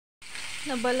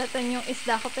nabalatan yung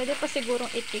isda ko. Pwede pa sigurong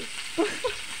i-take.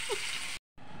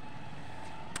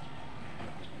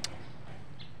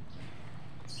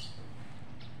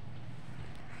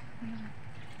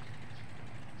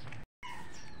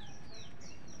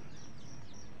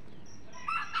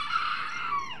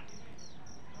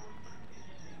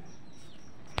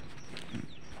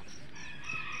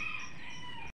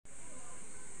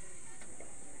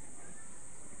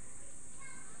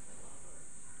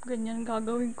 Ganyan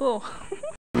gagawin ko.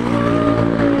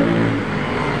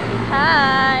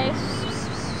 Hi!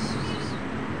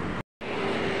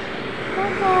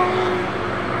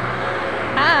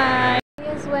 Hi!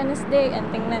 It's Wednesday and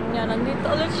tingnan nyo,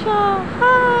 nandito ulit siya.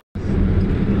 Hi!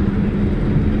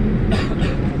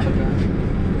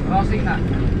 Crossing na.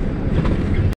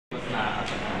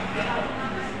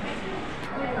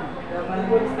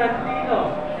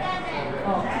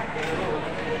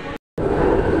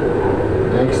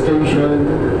 Next station,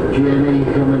 GMA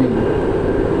coming in.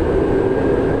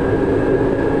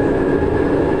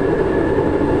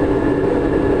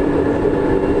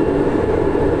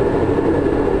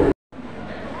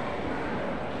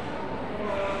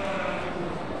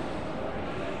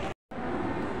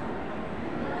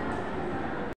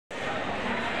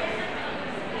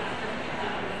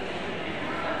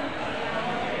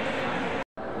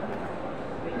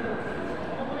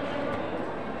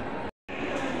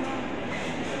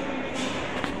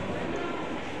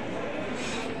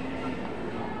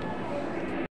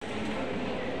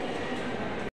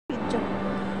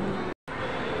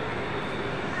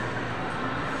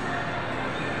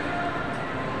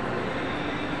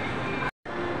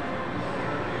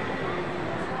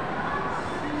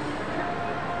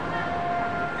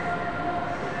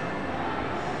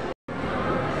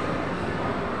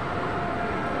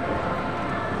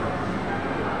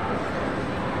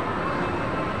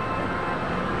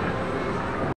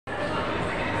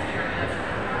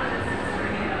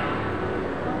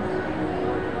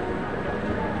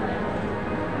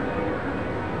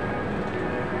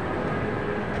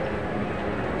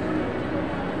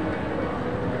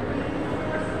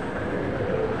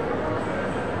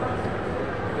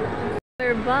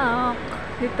 We're back.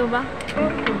 Dito ba?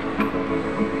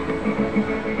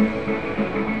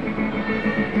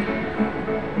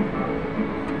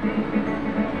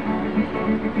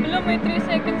 Wala, may 3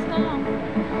 seconds na lang.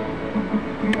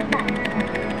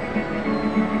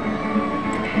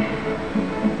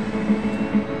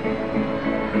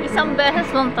 Isang beses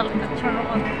lang talaga.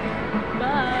 Charot.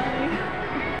 Bye!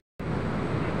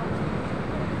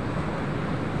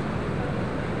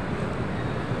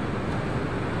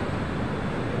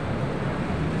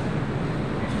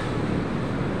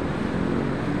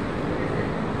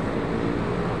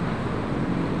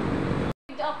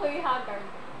 Ako yung haggard.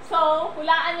 So,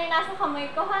 hulaan niyo yung nasa kamay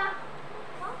ko, ha?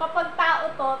 Kapag tao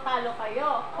to, talo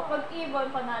kayo. Kapag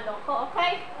ibon, panalo ko,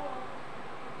 okay?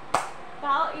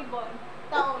 Tao, ibon.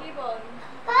 Tao, ibon.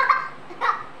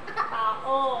 Tao.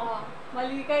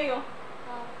 Mali kayo.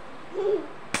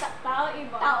 Tao,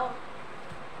 ibon. Tao.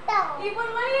 Tao. Ibon,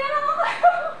 mali na lang ako.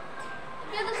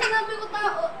 Kaya sinabi ko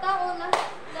tao. Tao na.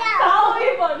 Tao,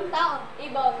 ibon. Tao.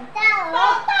 Ibon. Tao,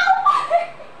 tao pa.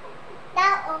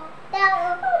 Tao. Tao.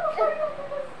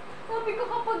 Sabi ko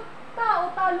kapag tao,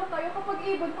 talo kayo. Kapag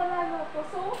ibon, panalo ko.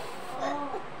 So,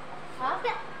 Ha?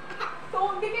 so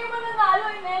hindi kayo mananalo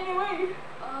in any way.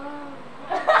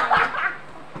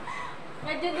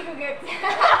 Medyo di ko get.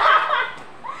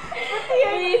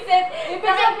 Reset. Ibig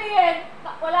sabihin,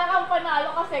 wala kang panalo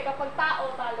kasi kapag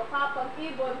tao, talo ka. Pag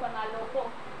ibon, panalo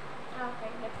ko.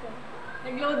 Okay, let's go.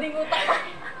 Nag-loading utak.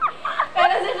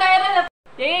 Pero si Shaira na...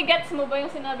 Yay, gets mo ba yung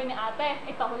sinabi ni ate?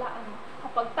 Ito, hulaan mo.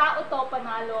 Kapag tao to,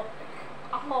 panalo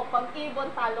ako. Pag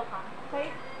ibon, talo ka. Okay?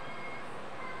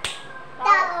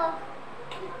 Tao.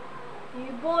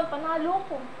 Ibon, panalo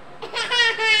ko.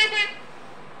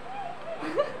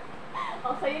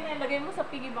 O, sa'yo na. Lagay mo sa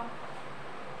piggy bank.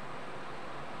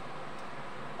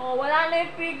 O, wala na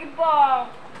yung piggy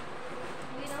bank.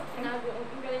 Hindi na. Tinago.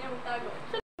 Ang galing niya magtago.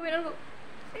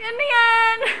 Ano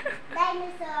yan?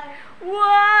 Dinosaur.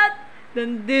 What?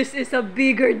 Then this is a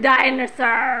bigger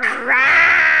dinosaur.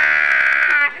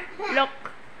 Look.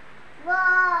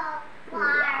 Wow.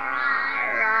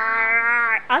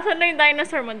 Asan na yung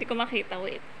dinosaur mo? Hindi ko makita.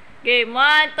 Wait. Game.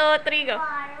 1, 2, 3, go.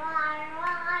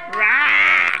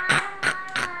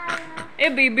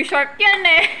 Eh, baby shark yan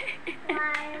eh.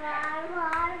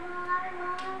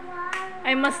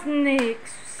 I'm a snake.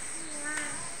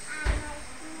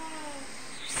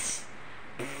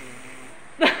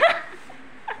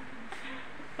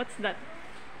 What's that?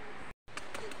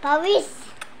 Pawis.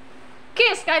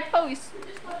 Kiss! Kahit pawis.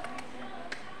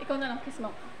 Ikaw na lang, kiss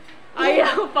mo.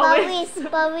 Ayaw, pawis.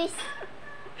 Pawis.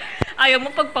 Ayaw mo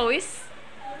pagpawis?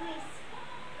 Pawis.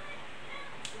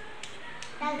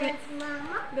 Tagal si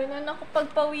mama. Ganun ako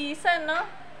pagpawisan, no?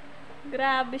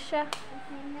 Grabe siya.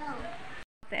 No.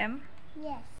 Ate M?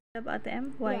 Yes. Love Ate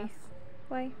M? Why? Yes.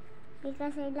 Why?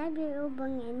 Because I love your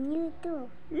ubong and you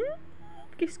too.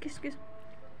 Kiss, kiss, kiss.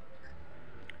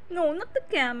 No, not the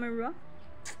camera.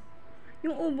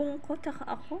 Yung ubong ko, tsaka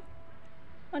ako.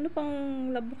 Ano pang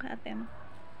love mo kay Ate M?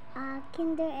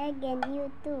 Kinder egg and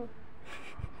you too.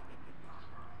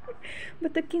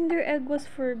 But the Kinder egg was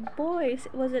for boys.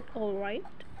 Was it alright?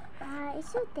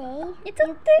 It's okay. It's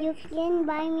okay. You can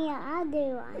buy me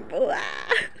another one.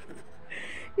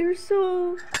 You're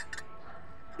so,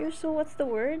 what's the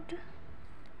word?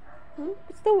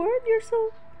 What's the word? You're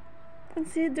so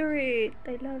considerate.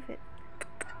 I love it.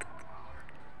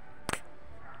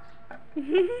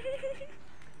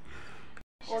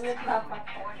 Ulit dapat.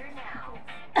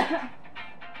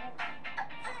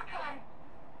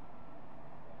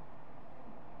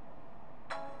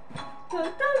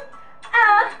 Tutut!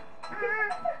 Ah!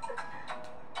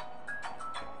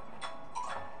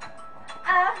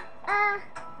 Ah!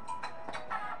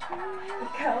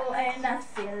 Ikaw ay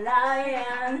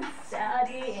nasilayan sa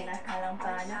diin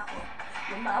nakalampanan ko.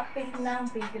 Lumapit ng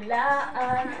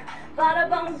biglaan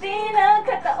para bang di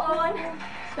nagkataon.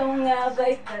 Ito nga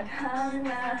ba'y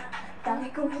tadhana? Tangi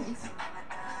kong hindi sa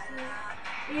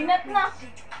inat na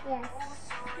Yes.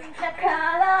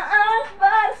 nakalaan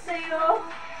para sa'yo.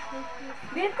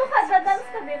 Dito ka, dadance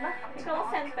ka, diba? Ikaw ang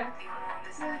center.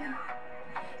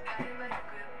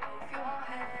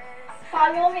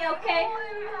 Follow me, okay?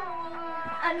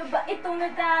 Ano ba itong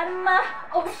nadarama?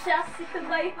 Oh, shucks, ito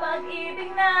ba'y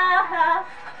pag-ibig na?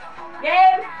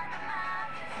 Game!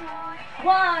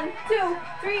 1, 2,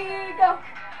 3, go!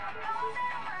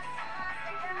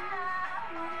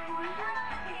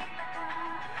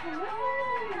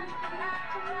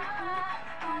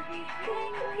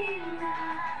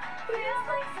 Feels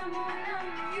like someone I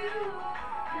knew.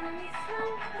 And it's so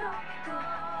tropical.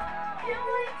 Can't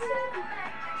wait to be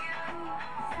back with you.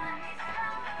 Sun is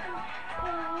tropical.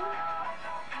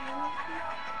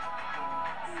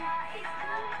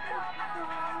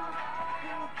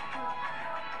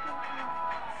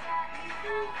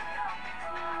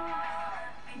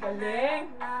 Galing!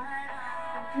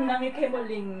 Nangikay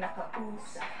muling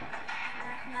nakausap.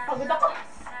 Pagod ako.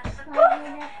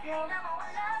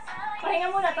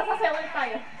 Pahinga muna, tapos sasayaw ulit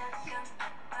tayo.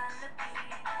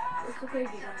 Gusto ko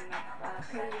yung ginang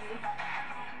napakay.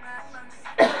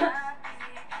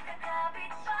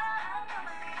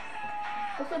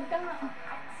 Usod ka nga.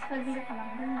 Sabihin ka lang.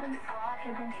 Gandang.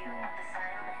 Gandang siya.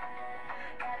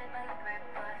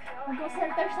 Mag-go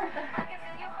center.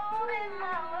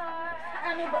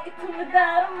 Ano ba itong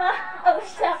nadarama? Oh,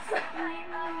 shucks.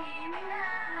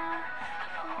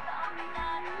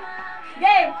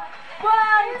 Game!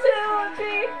 1, 2,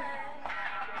 3.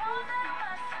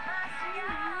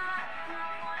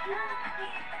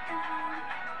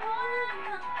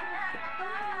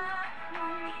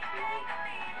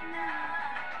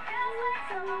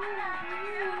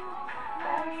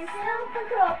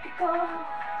 Tropical.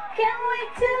 Can't wait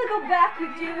to go back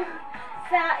with you.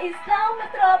 Sa islang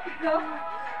tropical.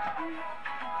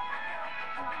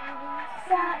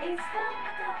 Sa islang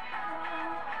tropical.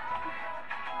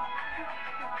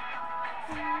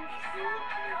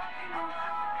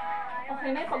 Okay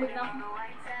na, pagod na ako.